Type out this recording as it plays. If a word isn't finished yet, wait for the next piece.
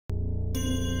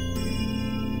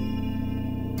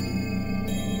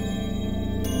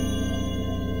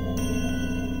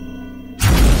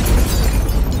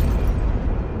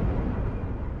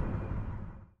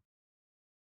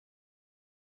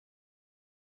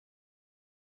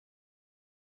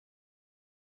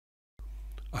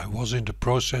I was in the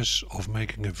process of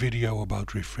making a video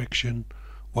about refraction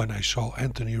when I saw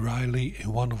Anthony Riley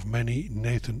in one of many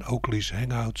Nathan Oakley's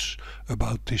hangouts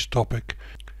about this topic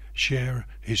share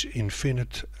his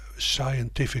infinite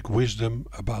scientific wisdom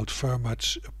about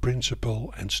Fermat's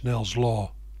principle and Snell's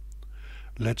law.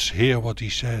 Let's hear what he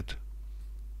said.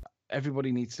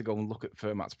 Everybody needs to go and look at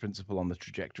Fermat's principle on the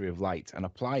trajectory of light and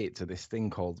apply it to this thing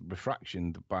called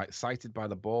refraction, cited by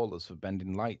the Ballers for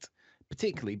bending light,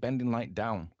 particularly bending light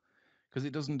down. Because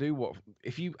it doesn't do what,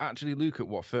 if you actually look at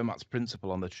what Fermat's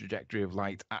principle on the trajectory of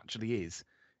light actually is,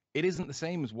 it isn't the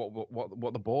same as what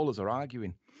the Ballers are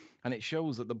arguing. And it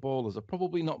shows that the Ballers are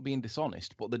probably not being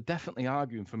dishonest, but they're definitely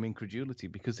arguing from incredulity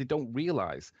because they don't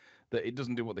realize that it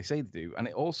doesn't do what they say they do. And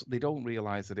they don't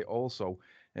realize that it also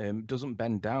doesn't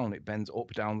bend down. It bends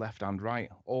up, down, left and right,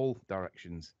 all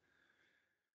directions.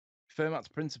 Fermat's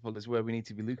principle is where we need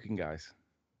to be looking, guys.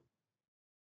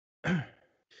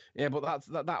 Yeah, but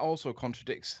that also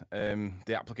contradicts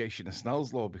the application of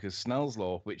Snell's law, because Snell's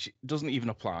law, which doesn't even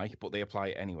apply, but they apply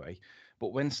it anyway.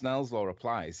 But when Snell's law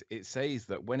applies, it says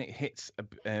that when it hits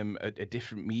a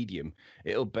different medium,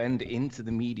 it'll bend into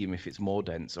the medium if it's more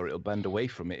dense, or it'll bend away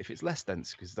from it if it's less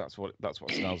dense, because that's what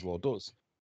Snell's law does.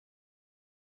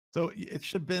 So it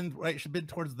should bend right. It should bend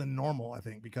towards the normal, I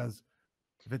think, because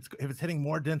if it's hitting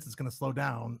more dense, it's going to slow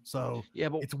down. So yeah,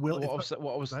 but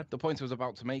the point I was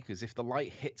about to make is if the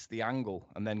light hits the angle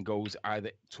and then goes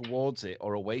either towards it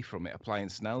or away from it, applying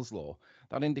Snell's law,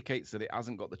 that indicates that it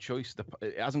hasn't got the choice.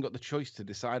 It hasn't got the choice to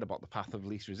decide about the path of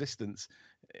least resistance,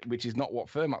 which is not what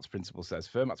Fermat's principle says.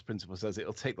 Fermat's principle says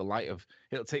it'll take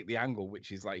the angle,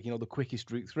 which is like, the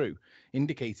quickest route through,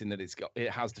 indicating that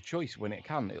it has the choice when it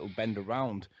can. It'll bend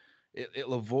around.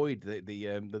 It'll avoid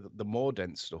the more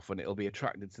dense stuff, and it'll be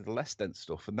attracted to the less dense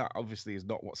stuff, and that obviously is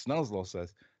not what Snell's law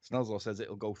says. Snell's law says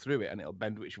it'll go through it and it'll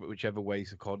bend whichever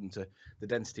ways according to the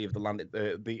density of the land,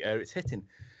 the air it's hitting.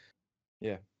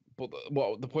 Yeah, but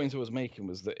the point I was making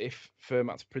was that if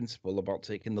Fermat's principle about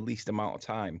taking the least amount of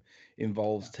time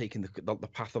involves taking the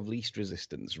path of least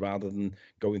resistance rather than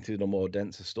going through the more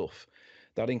denser stuff,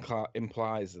 that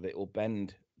implies that it will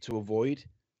bend to avoid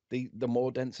the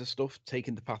more denser stuff,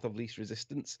 taking the path of least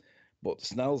resistance. But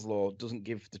Snell's law doesn't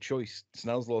give the choice.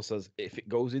 Snell's law says if it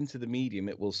goes into the medium,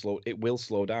 it will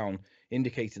slow down,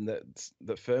 indicating that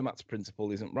Fermat's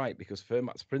principle isn't right, because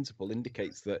Fermat's principle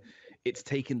indicates that it's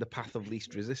taking the path of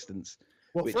least resistance,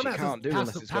 which it can't do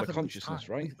unless it's got a consciousness,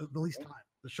 right? The least time,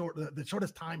 the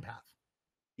shortest time path.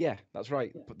 Yeah, that's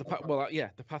right. But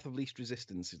the path of least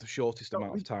resistance is the shortest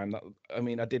amount of time.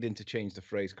 I did interchange the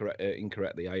phrase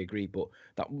incorrectly. I agree, but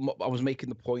I was making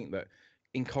the point that,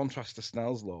 in contrast to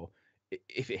Snell's law,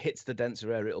 if it hits the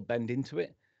denser air, it'll bend into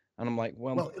it. And I'm like,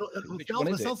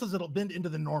 Snell says it'll bend into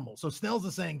the normal. So Snell's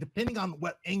is saying, depending on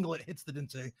what angle it hits the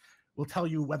density, will tell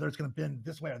you whether it's going to bend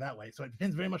this way or that way. So it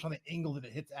depends very much on the angle that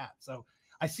it hits at. So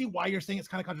I see why you're saying it's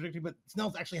kind of contradictory, but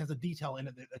Snell's actually has a detail in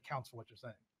it that accounts for what you're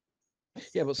saying.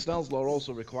 Yeah, but Snell's law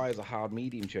also requires a hard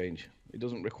medium change. It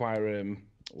doesn't require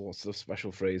what's the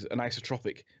special phrase? An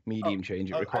isotropic medium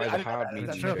change. It requires a hard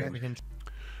medium change.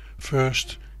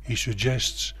 First, he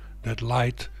suggests that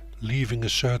light leaving a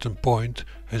certain point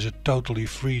has a totally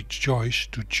free choice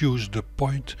to choose the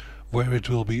point where it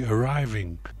will be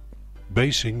arriving,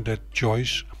 basing that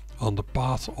choice on the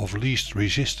path of least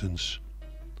resistance.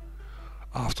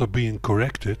 After being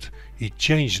corrected, he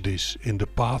changed this in the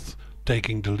path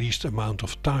taking the least amount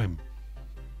of time.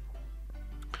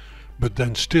 But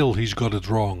then still he's got it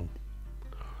wrong.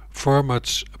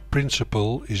 Fermat's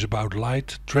principle is about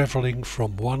light traveling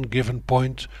from one given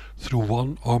point through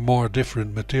one or more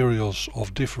different materials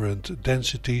of different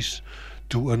densities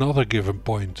to another given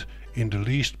point in the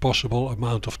least possible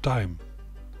amount of time.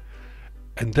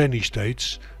 And then he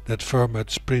states that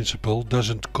Fermat's principle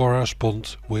doesn't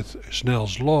correspond with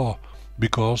Snell's law,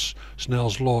 because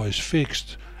Snell's law is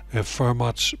fixed, and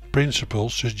Fermat's principle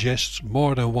suggests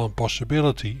more than one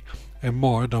possibility and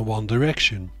more than one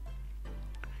direction.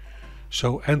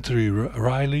 So Anthony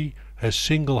Riley has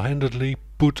single-handedly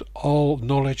put all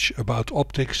knowledge about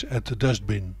optics at the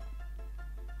dustbin.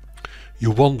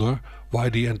 You wonder why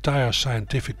the entire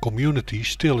scientific community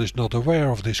still is not aware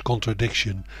of this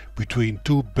contradiction between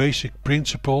two basic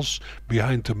principles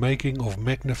behind the making of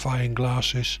magnifying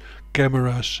glasses,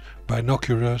 cameras,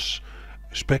 binoculars,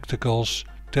 spectacles,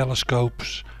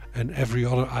 telescopes and every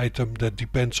other item that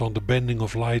depends on the bending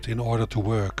of light in order to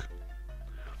work.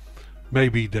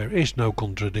 Maybe there is no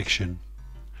contradiction.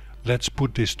 Let's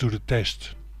put this to the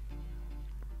test.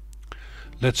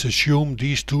 Let's assume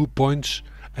these 2 points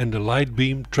and the light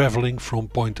beam traveling from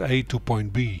point A to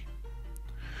point B.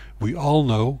 We all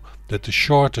know that the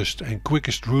shortest and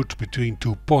quickest route between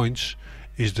 2 points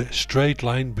is the straight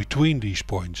line between these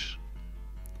points.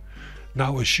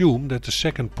 Now assume that the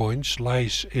second point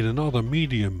lies in another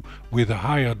medium with a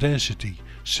higher density,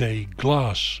 say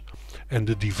glass, and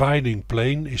the dividing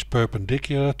plane is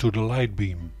perpendicular to the light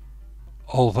beam.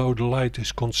 Although the light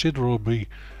is considerably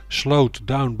slowed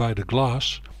down by the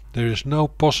glass, there is no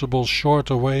possible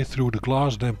shorter way through the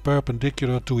glass than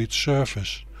perpendicular to its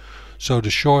surface, so the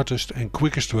shortest and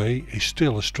quickest way is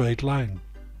still a straight line.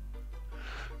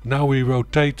 Now we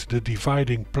rotate the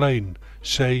dividing plane,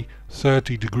 say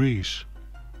 30 degrees.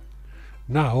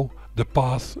 Now the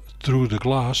path through the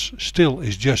glass still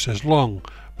is just as long,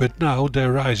 but now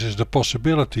there rises the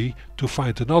possibility to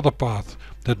find another path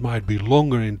that might be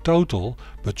longer in total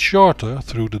but shorter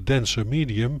through the denser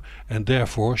medium and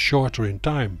therefore shorter in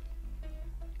time.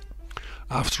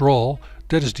 After all,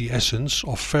 that is the essence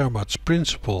of Fermat's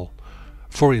principle.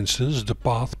 For instance, the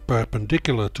path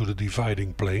perpendicular to the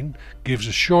dividing plane gives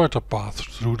a shorter path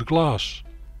through the glass.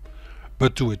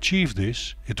 But to achieve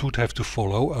this, it would have to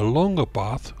follow a longer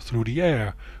path through the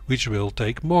air, which will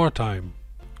take more time.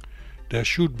 There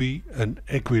should be an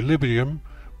equilibrium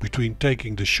between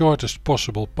taking the shortest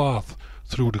possible path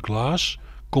through the glass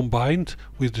combined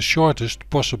with the shortest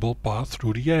possible path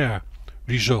through the air,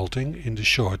 resulting in the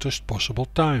shortest possible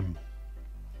time.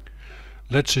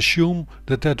 Let's assume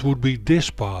that that would be this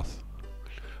path.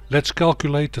 Let's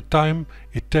calculate the time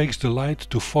it takes the light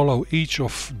to follow each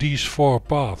of these 4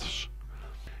 paths.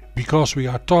 Because we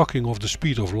are talking of the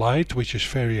speed of light, which is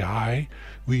very high,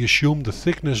 we assume the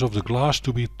thickness of the glass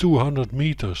to be 200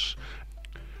 meters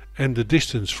and the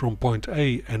distance from point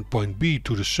A and point B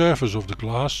to the surface of the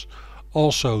glass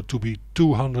also to be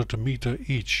 200 meters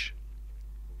each.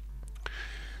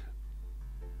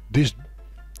 This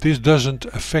doesn't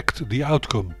affect the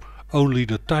outcome, only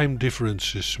the time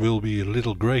differences will be a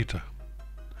little greater.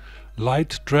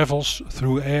 Light travels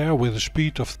through air with a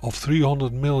speed of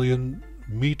 300 million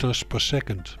meters per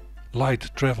second.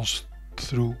 Light travels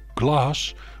through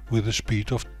glass with a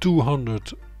speed of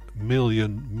 200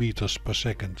 million meters per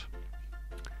second.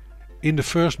 In the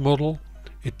first model,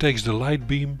 it takes the light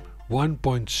beam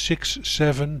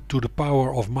 1.67 to the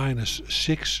power of minus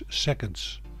 6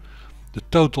 seconds. The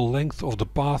total length of the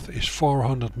path is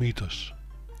 400 meters.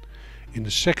 In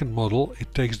the second model,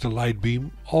 it takes the light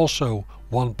beam also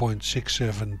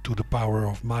 1.67 to the power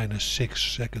of minus 6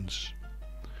 seconds.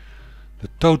 The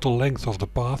total length of the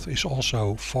path is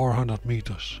also 400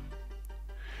 meters.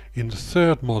 In the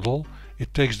third model,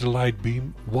 it takes the light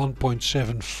beam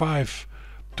 1.75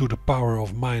 to the power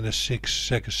of minus 6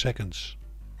 seconds.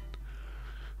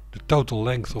 The total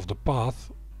length of the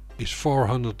path is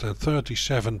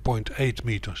 437.8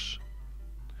 meters.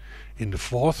 In the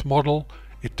fourth model,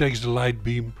 it takes the light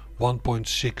beam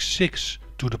 1.66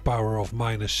 to the power of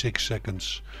minus 6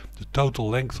 seconds. The total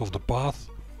length of the path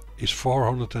is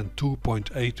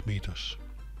 402.8 meters.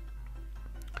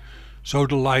 So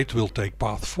the light will take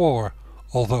path 4,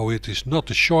 although it is not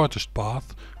the shortest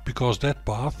path, because that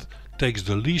path takes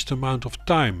the least amount of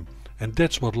time, and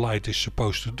that's what light is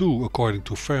supposed to do according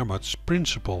to Fermat's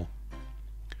principle.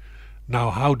 Now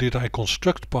how did I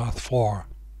construct path 4?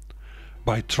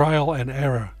 By trial and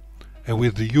error, and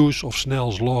with the use of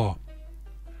Snell's law.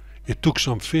 It took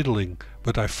some fiddling,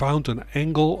 but I found an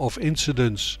angle of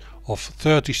incidence of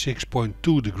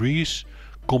 36.2 degrees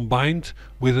combined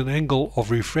with an angle of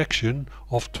refraction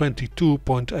of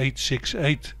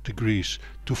 22.868 degrees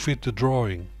to fit the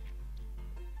drawing.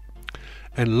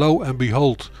 And lo and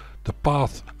behold, the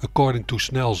path according to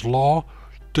Snell's law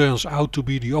turns out to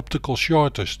be the optical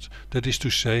shortest, that is to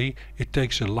say, it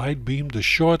takes a light beam the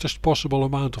shortest possible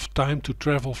amount of time to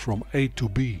travel from A to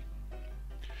B.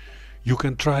 You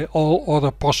can try all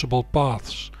other possible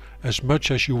paths as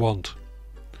much as you want,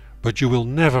 but you will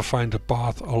never find a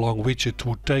path along which it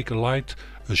would take a light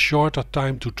a shorter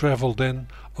time to travel than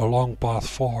along path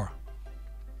 4.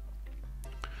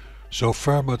 So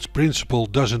Fermat's principle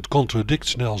doesn't contradict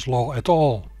Snell's law at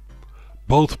all.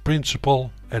 Both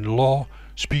principle and law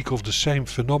speak of the same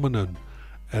phenomenon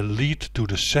and lead to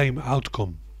the same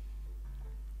outcome.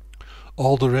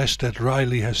 All the rest that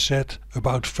Riley has said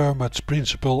about Fermat's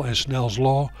principle and Snell's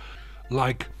law,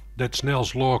 like that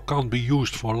Snell's law can't be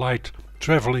used for light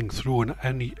traveling through an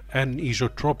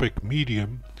anisotropic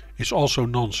medium, is also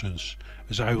nonsense,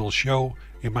 as I will show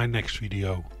in my next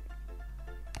video.